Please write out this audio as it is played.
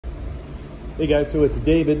Hey guys, so it's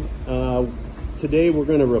David. Today we're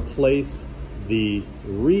going to replace the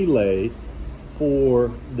relay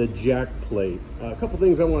for the jack plate. A couple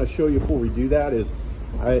things I want to show you before we do that is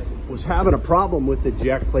I was having a problem with the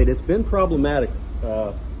jack plate. It's been problematic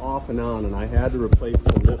off and on, and I had to replace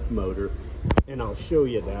the lift motor, and I'll show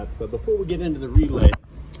you that. But before we get into the relay,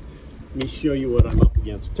 let me show you what I'm up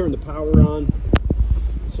against. Turn the power on.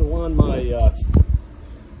 So on my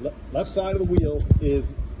left side of the wheel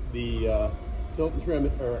is the tilt and trim,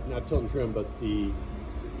 or not tilt and trim, but the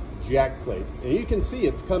jack plate. And you can see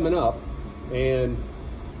it's coming up and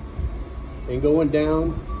going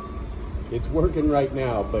down. It's working right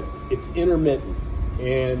now, but it's intermittent.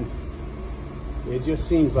 And it just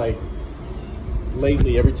seems like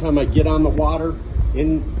lately, every time I get on the water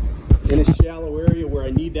in a shallow area where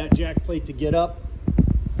I need that jack plate to get up,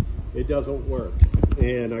 it doesn't work.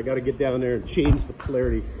 And I got to get down there and change the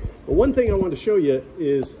polarity. But one thing I want to show you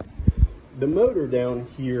is the motor down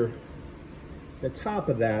here, the top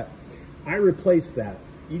of that, I replaced that.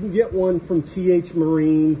 You can get one from TH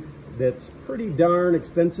Marine that's pretty darn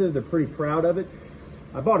expensive. They're pretty proud of it.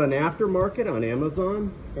 I bought an aftermarket on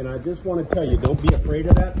Amazon, and I just want to tell you, don't be afraid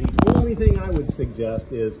of that. The only thing I would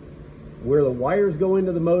suggest is where the wires go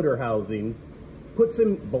into the motor housing, put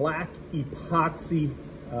some black epoxy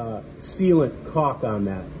sealant caulk on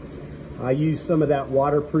that. I use some of that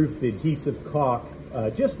waterproof adhesive caulk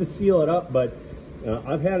just to seal it up, but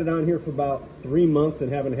I've had it on here for about 3 months and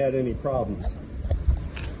haven't had any problems.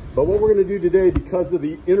 But what we're going to do today, because of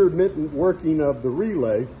the intermittent working of the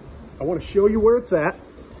relay, I want to show you where it's at.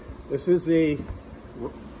 This is a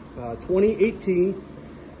 2018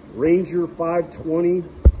 Ranger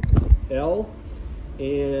 520L,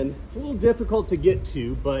 and it's a little difficult to get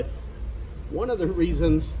to, but one of the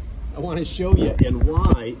reasons I want to show you and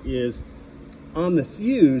why is on the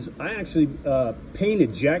fuse, I actually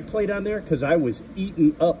painted jack plate on there because I was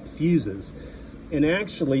eating up fuses and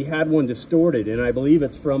actually had one distorted, and I believe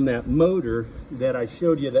it's from that motor that I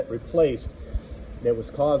showed you that replaced that was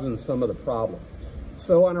causing some of the problem.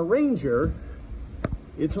 So on a Ranger,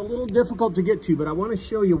 it's a little difficult to get to, but I want to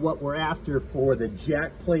show you what we're after for the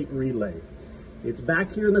jack plate relay. It's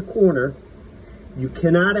back here in the corner. You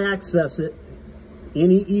cannot access it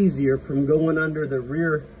any easier from going under the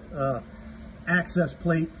rear access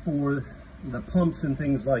plate for the pumps and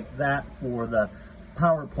things like that for the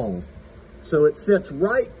power poles. So it sits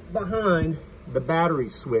right behind the battery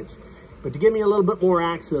switch. But to give me a little bit more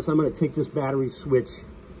access, I'm going to take this battery switch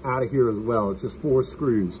out of here as well. It's just 4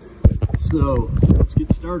 screws. So let's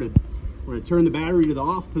get started. We're going to turn the battery to the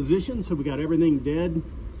off position so we got everything dead.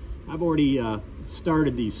 I've already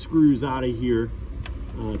started these screws out of here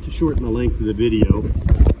to shorten the length of the video.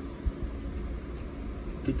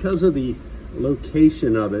 Because of the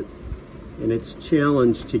location of it and its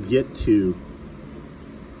challenge to get to,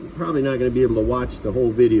 you're probably not going to be able to watch the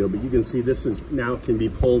whole video, but you can see this is now can be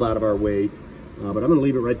pulled out of our way. But I'm going to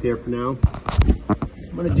leave it right there for now.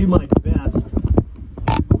 I'm going to do my best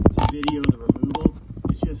to video the removal.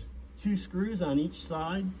 It's just 2 screws on each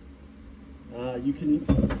side. You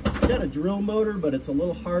got a drill motor, but it's a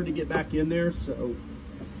little hard to get back in there, so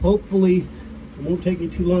hopefully it won't take me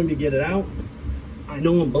too long to get it out. I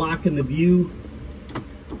know I'm blocking the view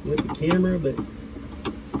with the camera, but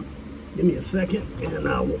give me a second and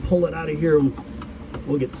we'll pull it out of here and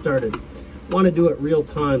we'll get started. Want to do it real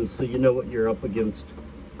time so you know what you're up against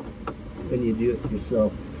when you do it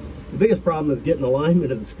yourself. The biggest problem is getting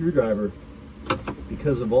alignment of the screwdriver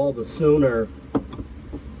because of all the sonar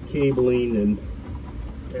cabling and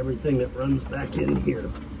everything that runs back in here.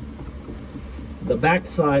 The back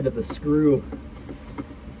side of the screw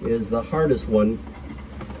is the hardest one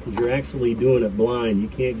because you're actually doing it blind. You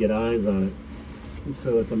can't get eyes on it. And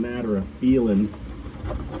so it's a matter of feeling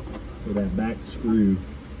for that back screw.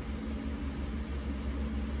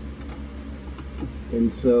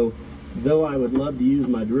 And so, though I would love to use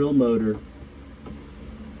my drill motor,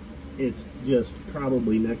 it's just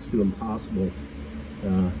probably next to impossible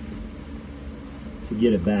to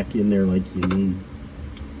get it back in there like you need.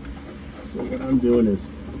 So what I'm doing is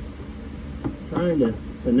trying to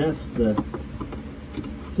finesse the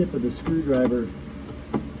tip of the screwdriver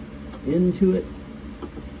into it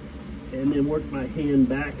and then work my hand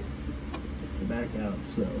back to back out.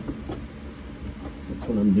 So that's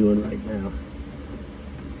what I'm doing right now.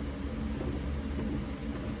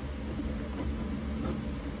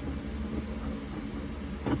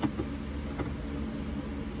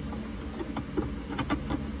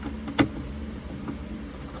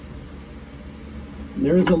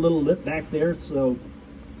 There's a little lip back there, so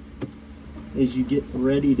as you get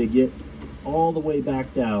ready to get all the way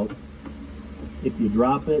backed out, if you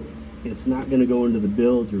drop it, It's not going to go into the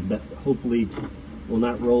bilge, or hopefully will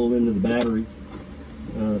not roll into the batteries.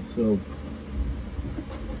 So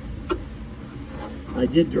I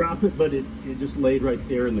did drop it, but it just laid right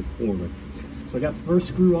there in the corner. So I got the first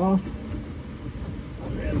screw off. I'll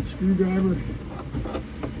grab the screwdriver,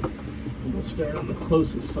 and we'll start on the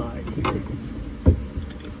closest side here.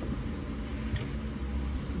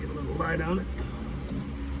 Get a little light on it.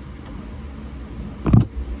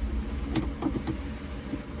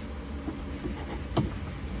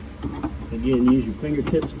 Again, use your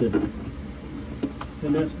fingertips to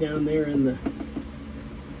finesse down there in the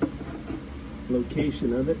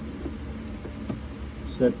location of it.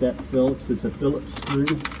 Set that Phillips, it's a Phillips screw.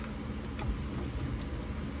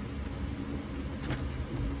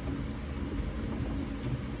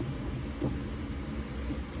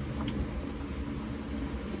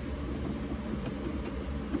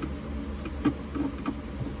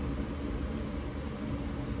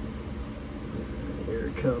 Here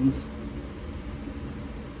it comes.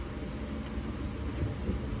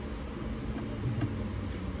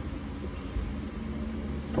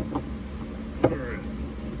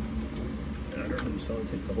 So I'll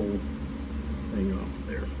take the whole thing off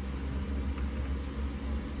there.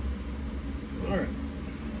 All right.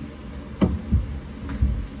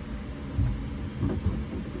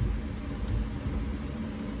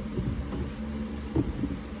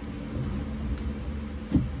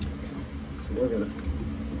 So we're going to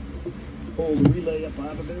pull the relay up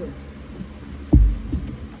out of there.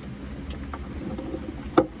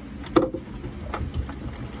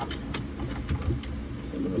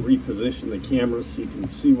 Reposition the camera so you can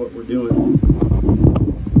see what we're doing.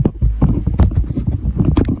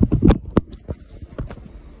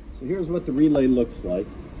 So here's what the relay looks like.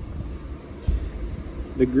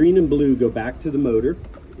 The green and blue go back to the motor,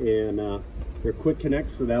 and they're quick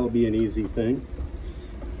connects, so that'll be an easy thing.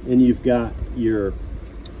 And you've got your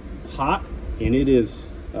hot, and it is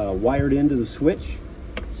wired into the switch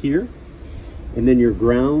here, and then your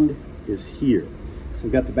ground is here. So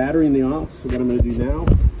we've got the battery in the off, so what I'm going to do now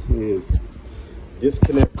is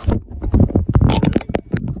disconnect.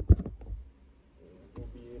 We'll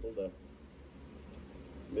be able to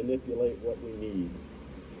manipulate what we need.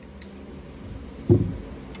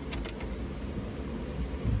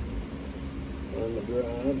 On the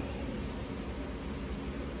drive.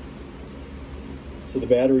 So the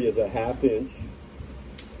battery is a 1/2 inch.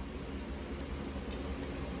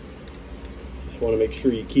 Just want to make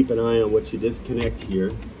sure you keep an eye on what you disconnect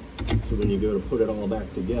here. So when you go to put it all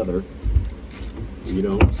back together, you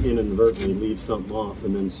don't inadvertently leave something off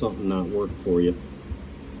and then something not work for you.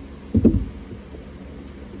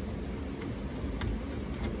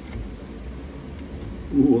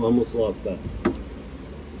 Ooh, almost lost that.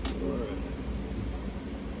 All right.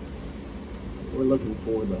 So we're looking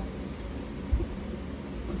for the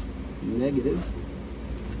negative.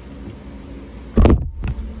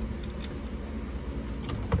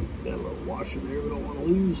 Got a little washer there we don't want to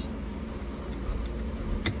lose.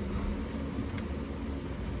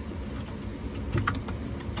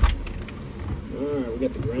 Alright, we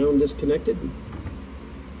got the ground disconnected.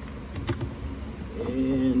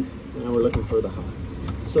 And now we're looking for the hot.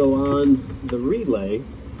 So on the relay,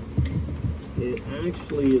 it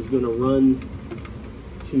actually is going to run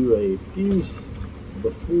to a fuse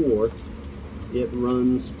before it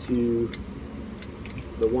runs to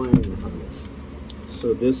the wiring harness.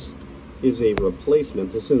 So this is a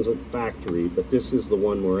replacement. This isn't factory, but this is the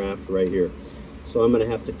one we're after right here. So I'm going to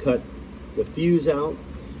have to cut the fuse out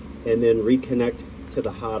and then reconnect to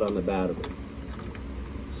the hot on the battery.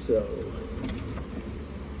 So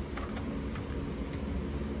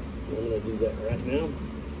I'm going to do that right now.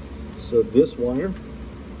 So this wire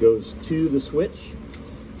goes to the switch,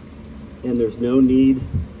 and there's no need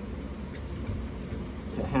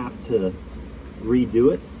to have to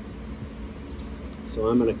redo it. So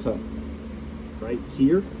I'm going to cut right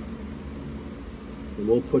here, and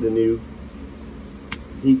we'll put a new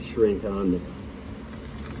heat shrink on there.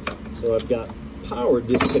 So I've got power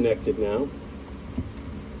disconnected now.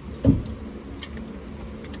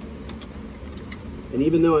 And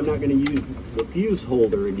even though I'm not going to use the fuse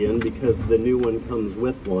holder again because the new one comes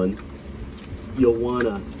with one, you'll want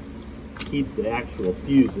to keep the actual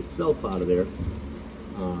fuse itself out of there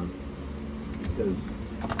because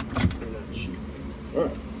they're not cheap.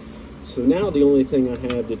 Alright, so now the only thing I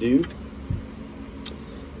have to do,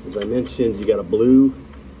 as I mentioned, you got a blue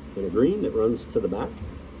and a green that runs to the back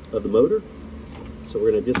of the motor. So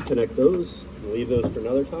we're going to disconnect those and leave those for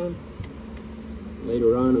another time,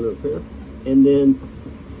 later on in the repair. And then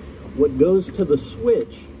what goes to the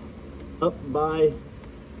switch up by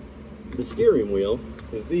the steering wheel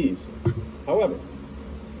is these. However,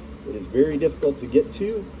 it is very difficult to get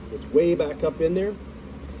to. It's way back up in there.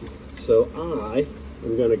 So I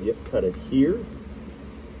am going to cut it here,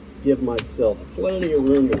 give myself plenty of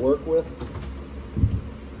room to work with,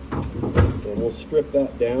 and we'll strip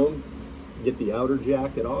that down, get the outer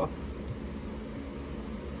jacket off,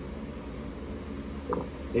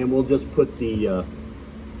 and we'll just put the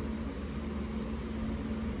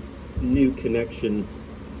new connection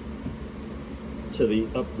to the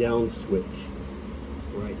up-down switch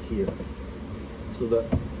right here. So the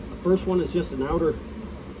first one is just an outer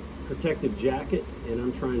protective jacket, and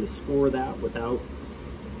I'm trying to score that without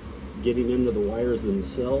getting into the wires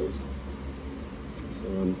themselves. So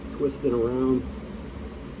I'm twisting around,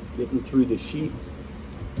 getting through the sheath.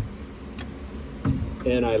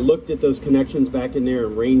 And I looked at those connections back in there,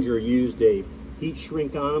 and Ranger used a heat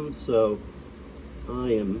shrink on them, so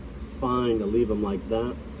I am fine to leave them like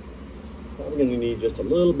that. Probably going to need just a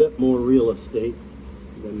little bit more real estate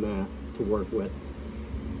than that to work with.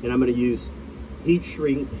 And I'm going to use heat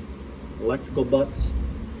shrink electrical butts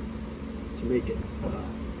to make it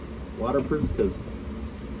waterproof, because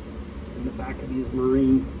in the back of these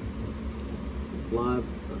marine live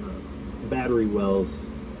battery wells,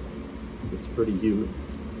 it's pretty humid.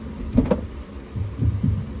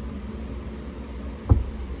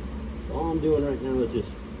 So all I'm doing right now is just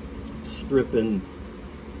stripping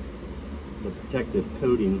the protective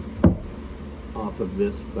coating off of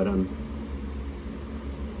this, but I'm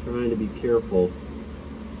trying to be careful.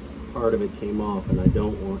 Part of it came off, and I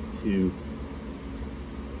don't want to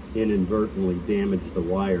inadvertently damage the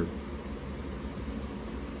wire.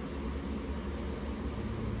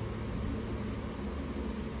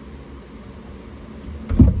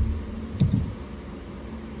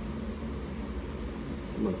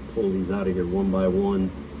 I'm going to pull these out of here one by one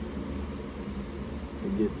to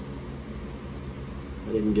get,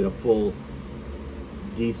 I didn't get a full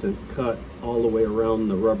decent cut all the way around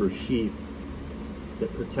the rubber sheath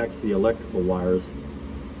that protects the electrical wires,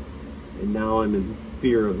 and now I'm in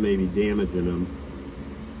fear of maybe damaging them.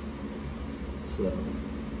 So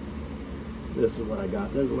this is what I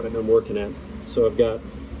got. This is what I've been working at. So I've got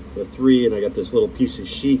the 3, and I got this little piece of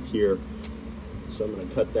sheath here, so I'm going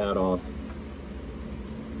to cut that off,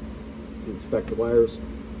 inspect the wires,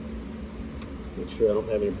 make sure I don't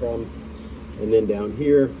have any problem. And then down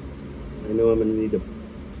here, I know I'm going to need to,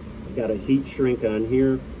 I've got a heat shrink on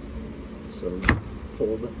here, so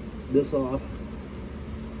pull this off,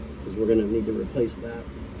 because we're going to need to replace that.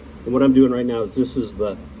 And what I'm doing right now is, this is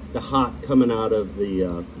the hot coming out of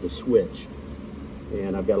the switch,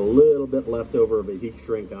 and I've got a little bit left over of a heat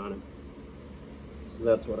shrink on it. So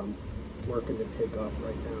that's what I'm working to take off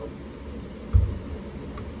right now.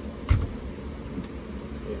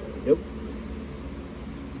 There we go.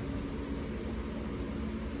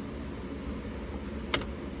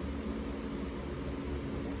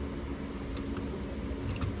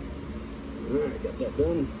 Alright, got that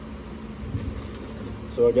done.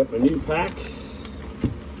 So I got my new pack.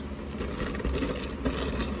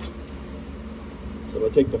 So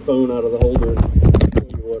I'll take the phone out of the holder and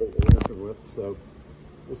show you what it we're working with. So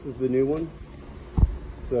this is the new one.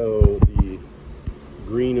 So the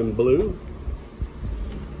green and blue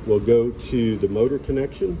will go to the motor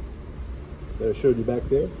connection that I showed you back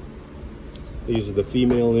there. These are the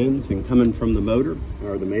female ends, and coming from the motor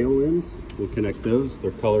are the male ends. We'll connect those.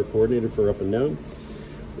 They're color coordinated for up and down.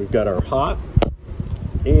 We've got our hot,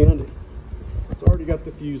 and it's already got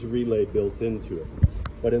the fuse relay built into it.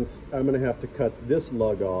 But I'm going to have to cut this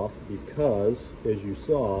lug off, because, as you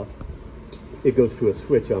saw, it goes to a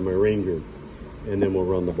switch on my Ranger, and then we'll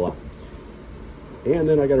run the block. And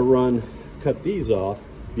then I got to cut these off.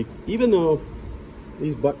 Even though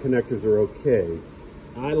these butt connectors are okay,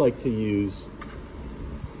 I like to use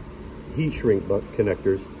heat shrink butt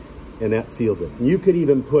connectors, and that seals it. You could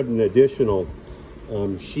even put an additional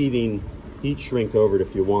sheathing heat shrink over it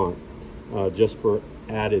if you want, just for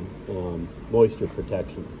added moisture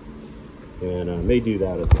protection. And I may do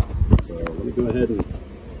that as well. So let me go ahead and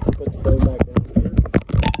put the phone back down here.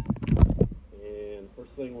 And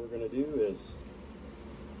first thing we're going to do is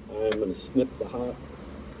I'm going to snip the hot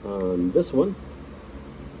on this one.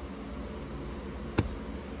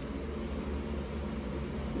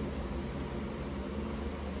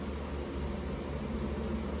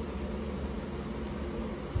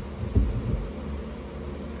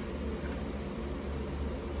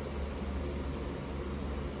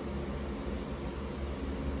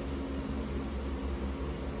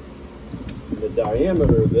 The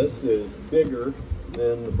diameter of this is bigger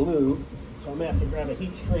than the blue, so I'm going to have to grab a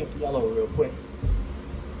heat shrink yellow real quick.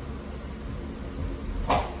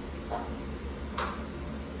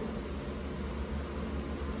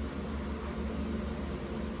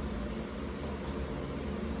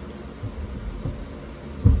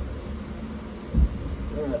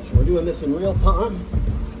 We're doing this in real time,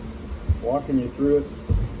 walking you through it.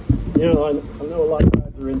 You know, I know a lot of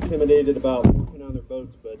guys are intimidated about working on their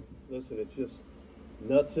boats, but listen, it's just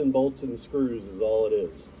nuts and bolts and screws is all it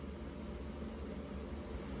is.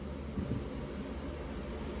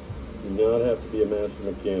 You do not have to be a master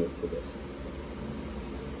mechanic for this.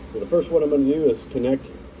 So the first one I'm going to do is connect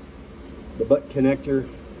the butt connector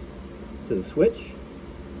to the switch.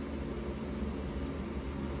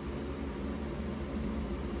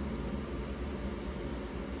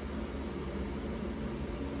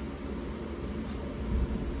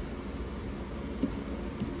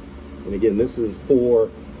 And again, this is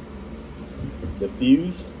for the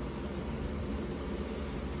fuse.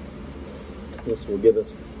 This will give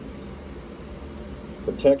us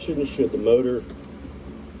protection should the motor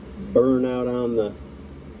burn out on the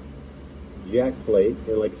jack plate.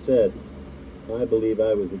 And like I said, I believe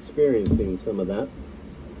I was experiencing some of that.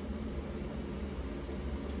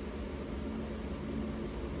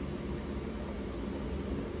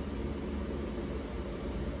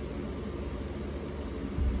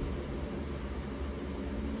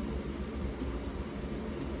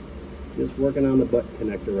 Just working on the butt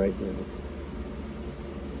connector right now.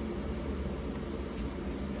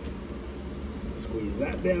 Squeeze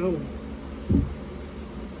that down.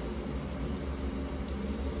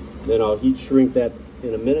 Then I'll heat shrink that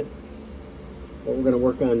in a minute. What we're going to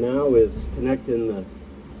work on now is connecting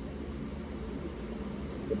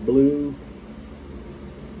the blue,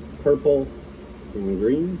 purple, and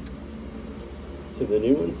green to the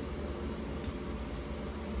new one.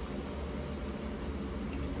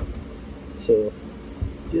 So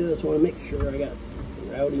just want to make sure I got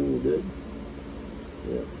routing good.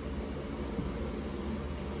 Yeah.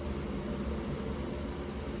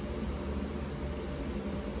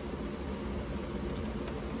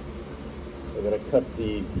 So I'm going to cut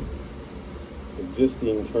the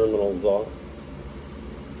existing terminals off.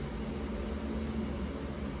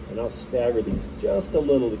 And I'll stagger these just a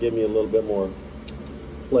little to give me a little bit more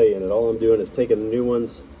play in it. All I'm doing is taking the new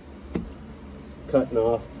ones, cutting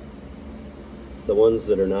off the ones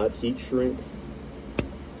that are not heat shrink.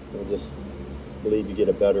 I just believe you get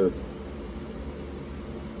a better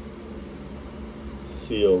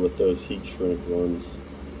seal with those heat shrink ones.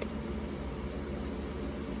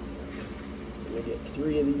 I'm going to get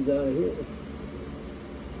 3 of these out of here.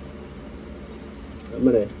 I'm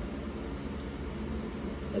going to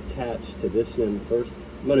attach to this end first.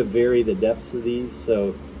 I'm going to vary the depths of these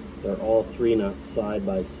so they're all 3 not side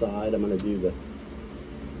by side. I'm going to do the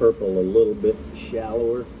purple a little bit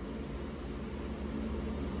shallower.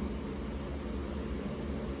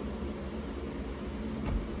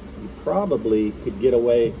 You probably could get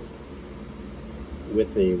away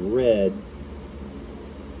with a red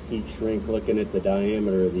heat shrink looking at the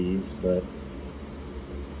diameter of these, but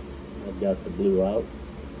I've got the blue out.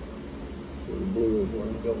 So the blue is where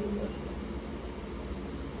I'm going with.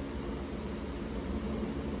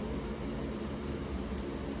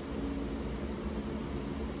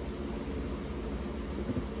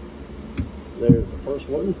 There's the first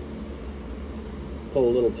one. Pull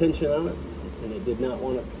a little tension on it, and it did not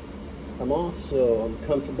want to come off, so I'm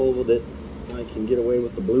comfortable with it. I can get away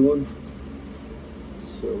with the blue one.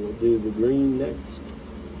 So we'll do the green next.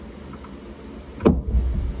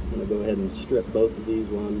 I'm going to go ahead and strip both of these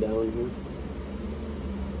while I'm down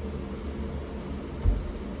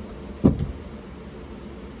here.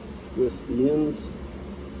 Twist the ends.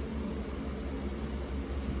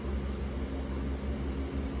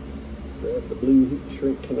 Grab the blue heat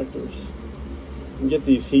shrink connectors. You can get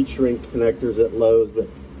these heat shrink connectors at Lowe's, but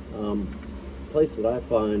the place that I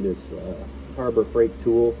find is Harbor Freight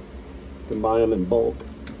Tool. You can buy them in bulk.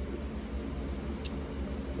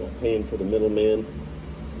 Not paying for the middleman.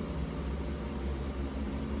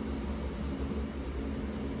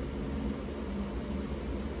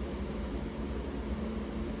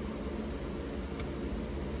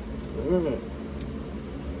 Alright.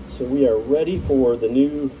 So we are ready for the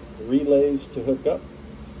new relays to hook up.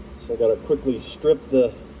 So I got to quickly strip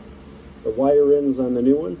the wire ends on the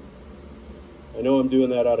new one. I know I'm doing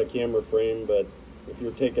that out of camera frame, but if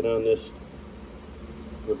you're taking on this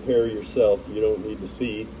repair yourself, you don't need to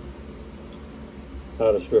see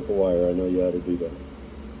how to strip a wire. I know you how to do that.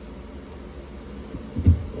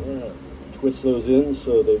 Yeah. Twist those in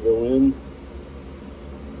so they go in.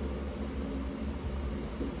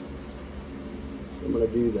 So I'm going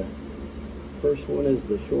to do that. First one is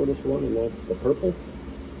the shortest one, and that's the purple.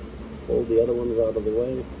 Fold the other ones out of the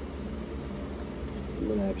way. I'm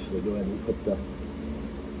going to actually go ahead and put the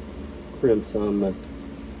crimps on the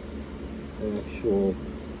actual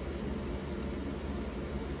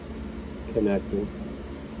connector.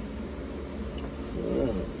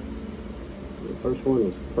 Alright, so the first one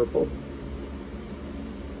is purple.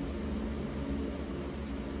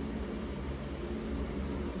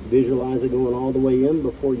 Visualize it going all the way in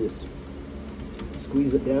before you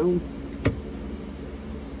squeeze it down.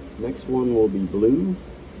 Next one will be blue.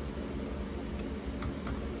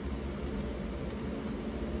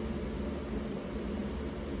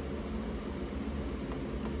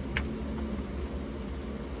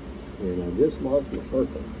 And I just lost my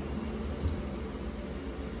purple.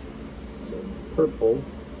 So purple,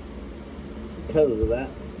 because of that,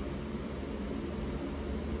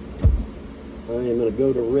 I am going to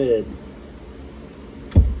go to red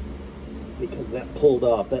because that pulled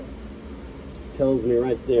off. That tells me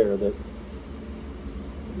right there that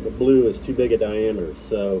the blue is too big a diameter.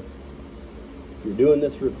 So if you're doing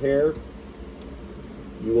this repair,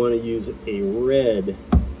 you want to use a red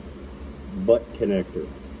butt connector.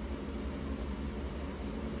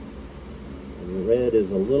 And red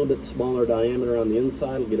is a little bit smaller diameter on the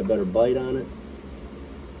inside. It'll get a better bite on it.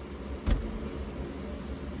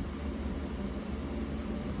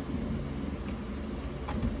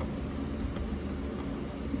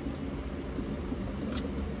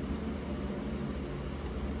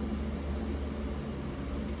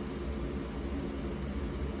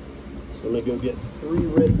 So I'm going to go get 3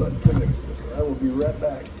 red butt connectors. I will be right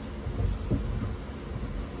back.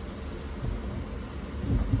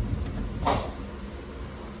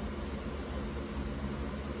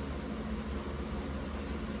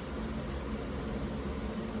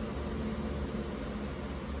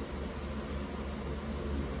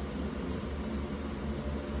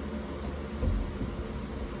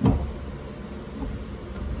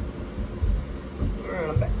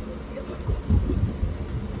 I'm back.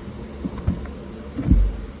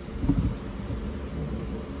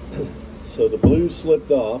 So the blue slipped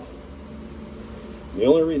off. The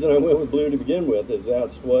only reason I went with blue to begin with is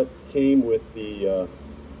that's what came with the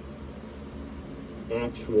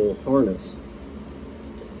actual harness.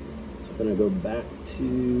 So I'm going to go back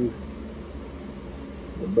to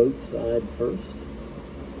the boat side first.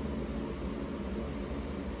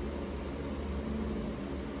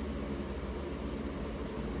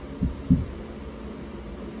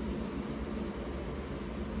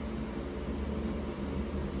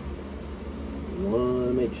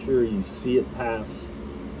 Make sure you see it pass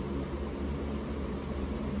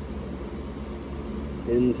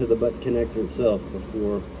into the butt connector itself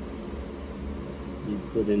before you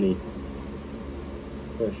put any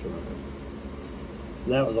pressure on it.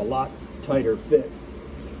 So that was a lot tighter fit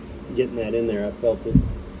getting that in there. I felt it,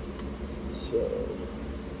 so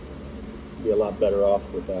be a lot better off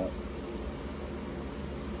with that.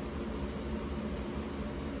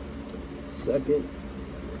 Second,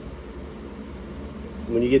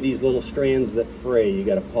 when you get these little strands that fray, you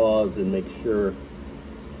got to pause and make sure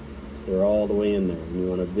they're all the way in there. And you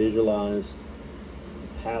want to visualize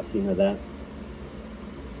the passing of that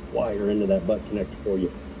wire into that butt connector before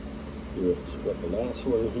you do it. So got the last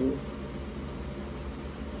one here.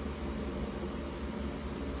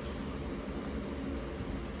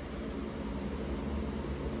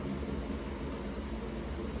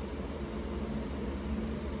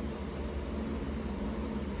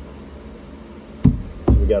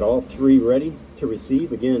 Got all 3 ready to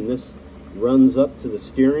receive. Again, this runs up to the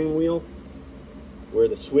steering wheel where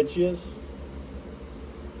the switch is.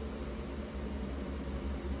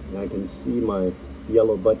 And I can see my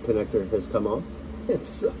yellow butt connector has come off.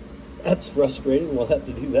 That's frustrating. We'll have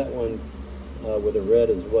to do that one with a red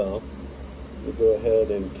as well. We'll go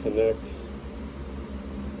ahead and connect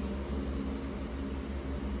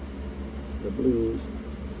the blues.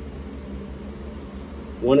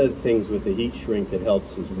 One of the things with the heat shrink that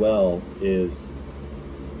helps as well is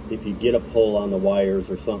if you get a pull on the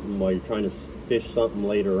wires or something while you're trying to fish something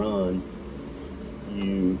later on,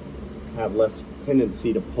 you have less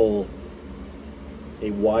tendency to pull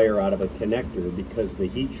a wire out of a connector because the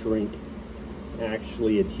heat shrink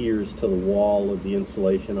actually adheres to the wall of the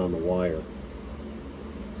insulation on the wire.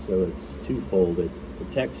 So it's twofold. It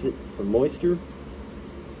protects it from moisture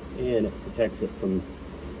and it protects it from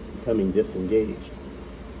becoming disengaged.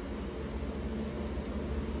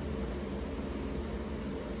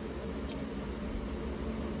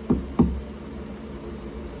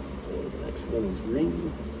 One is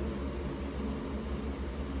green.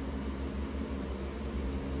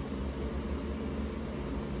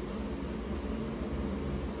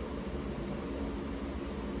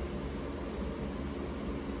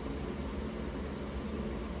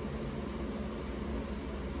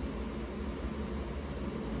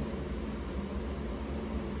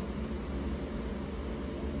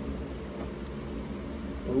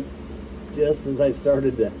 Oh, just as I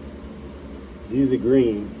started to do the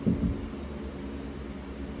green,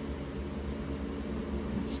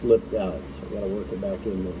 it slipped out, so I got to work it back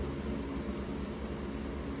in there.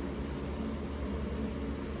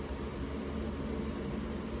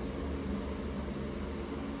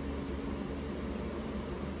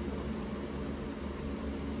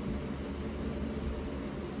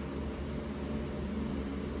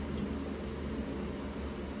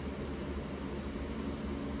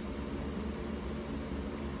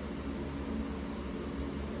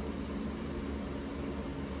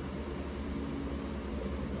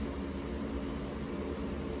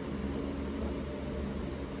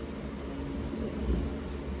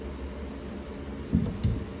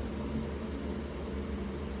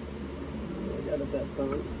 At that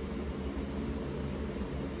time.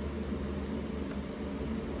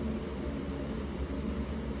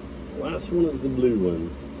 Last one is the blue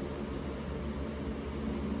one.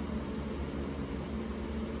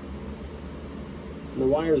 The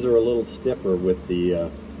wires are a little stiffer with the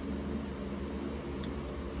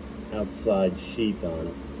outside sheath on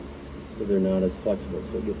it, so they're not as flexible,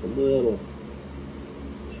 so it gets a little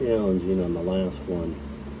challenging on the last one.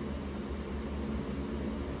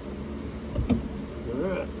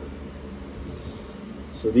 Alright,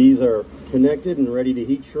 so these are connected and ready to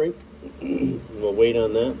heat shrink. We'll wait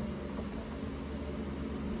on that.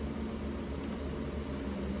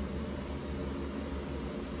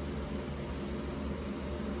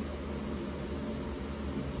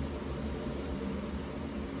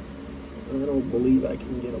 I don't believe I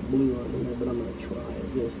can get a blue on here, but I'm going to try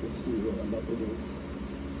it just to see what I'm up against.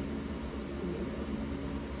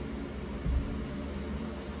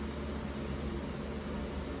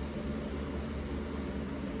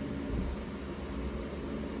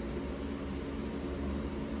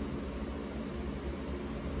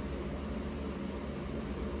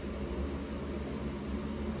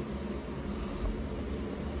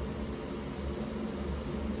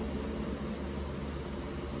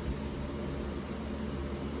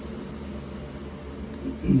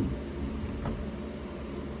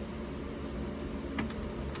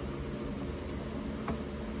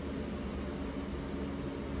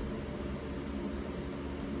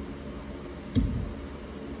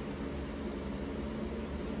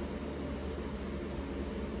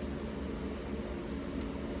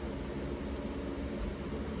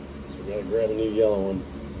 Gotta grab a new yellow one.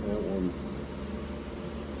 That one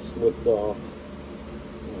slipped off.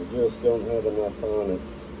 I just don't have enough on it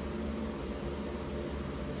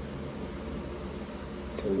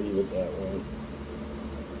to leave it that way.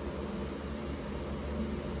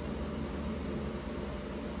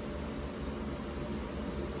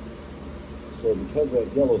 So because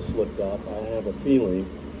that yellow slipped off, I have a feeling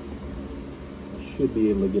I should be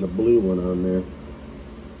able to get a blue one on there.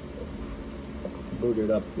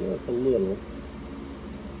 Boogered up just a little.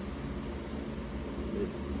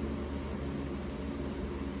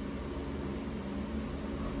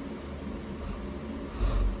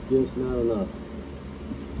 Just not enough.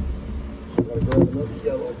 So I gotta grab another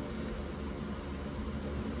yellow.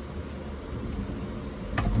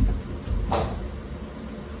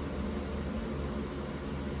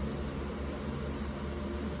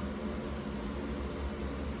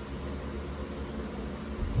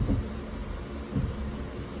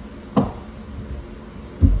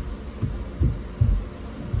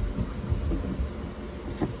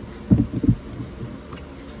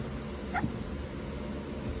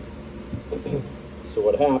 So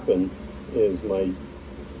what happened is my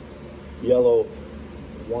yellow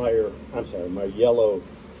wire, my yellow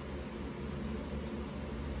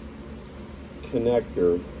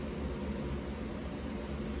connector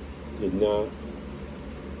did not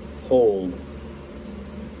hold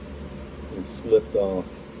and slipped off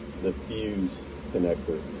the fuse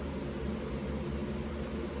connector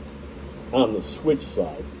on the switch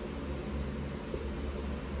side.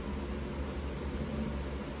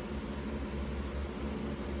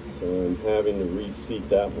 So I'm having to reseat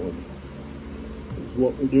that one. Is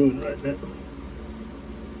what we're doing right now.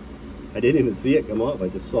 I didn't even see it come off. I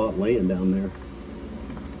just saw it laying down there.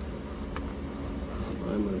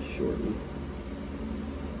 I'm going to shorten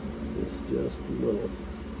this just a little.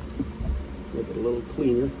 Make it a little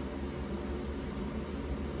cleaner.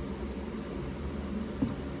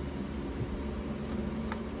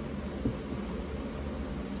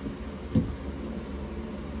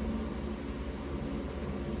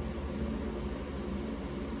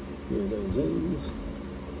 Here those ends.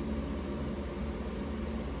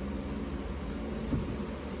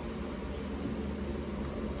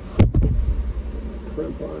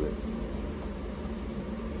 Crimp on it.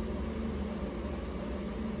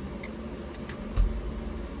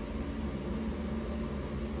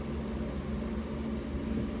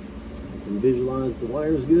 visualize the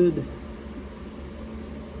wires good.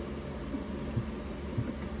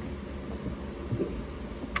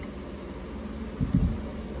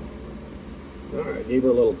 All right, gave her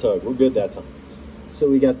a little tug. We're good that time. So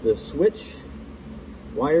we got the switch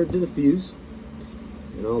wired to the fuse,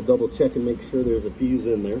 and I'll double check and make sure there's a fuse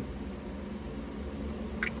in there.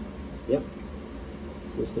 Yep.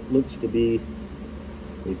 So this looks to be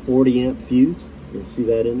a 40 amp fuse. You can see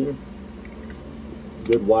that in there.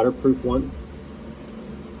 Good waterproof one.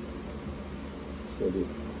 So they're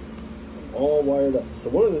all wired up. So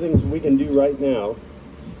one of the things we can do right now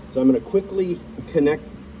is I'm going to quickly connect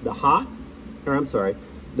the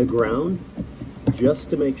the ground, just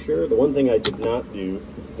to make sure. The one thing I did not do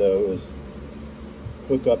though is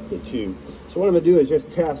hook up the tube. So what I'm going to do is just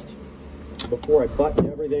test before I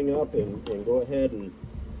button everything up and go ahead and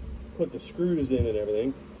put the screws in and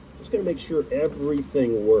everything. Just going to make sure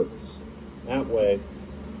everything works. That way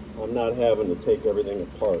I'm not having to take everything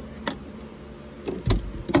apart.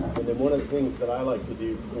 And then one of the things that I like to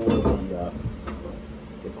do for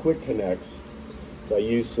the quick connects is I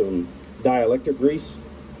use some dielectric grease.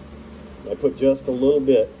 I put just a little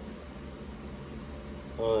bit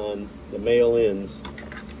on the male ends,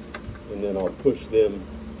 and then I'll push them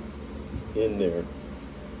in there.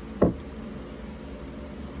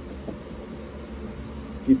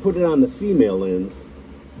 If you put it on the female ends,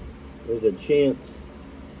 there's a chance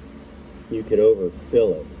you could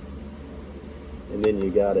overfill it, and then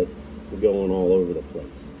you got it going all over the place.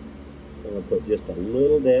 I'm going to put just a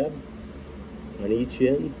little dab on each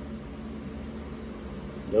end.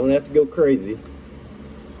 Don't have to go crazy.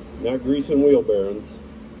 Not greasing wheel bearings.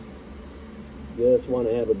 Just want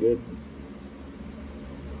to have a good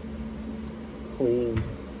clean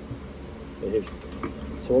finish.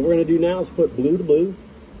 So what we're going to do now is put blue to blue.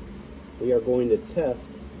 We are going to test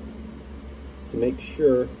to make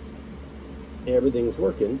sure everything's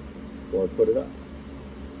working before I put it up.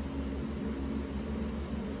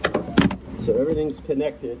 So everything's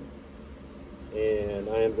connected, and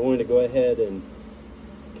I am going to go ahead and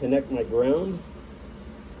connect my ground.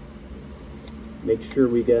 Make sure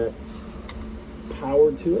we got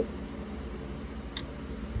power to it.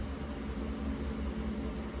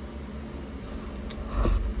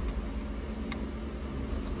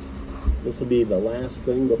 This will be the last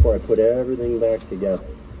thing before I put everything back together.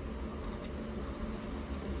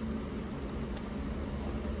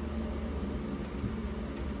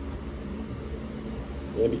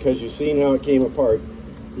 And because you've seen how it came apart,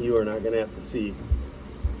 you are not going to have to see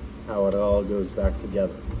how it all goes back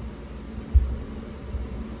together.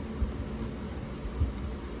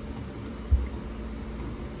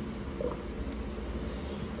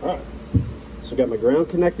 Alright, so got my ground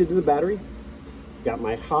connected to the battery, got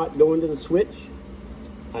my hot going to the switch,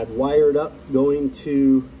 I've wired up going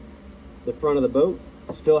to the front of the boat.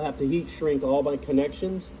 I still have to heat shrink all my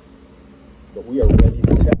connections, but we are ready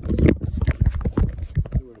to test.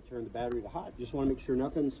 We're going to turn the battery to hot. Just want to make sure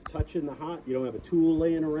nothing's touching the hot. You don't have a tool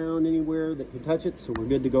laying around anywhere that can touch it, so we're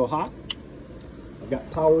good to go hot. I've got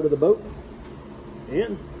power to the boat,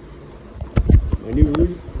 and my new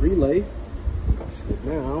relay is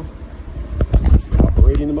now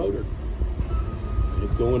operating the motor.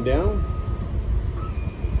 It's going down,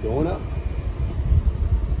 it's going up.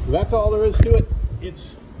 So that's all there is to it.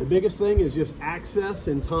 The biggest thing is just access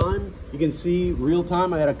and time. You can see real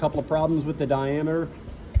time. I had a couple of problems with the diameter.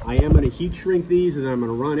 I am going to heat shrink these, and I'm going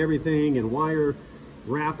to run everything and wire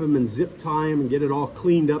wrap them and zip tie them and get it all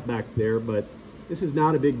cleaned up back there. But this is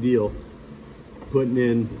not a big deal putting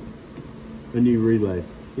in a new relay.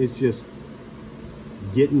 It's just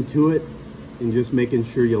getting to it and just making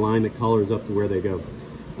sure you line the colors up to where they go.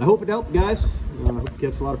 I hope it helped, guys. I hope you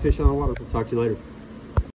catch a lot of fish on the water. We'll talk to you later.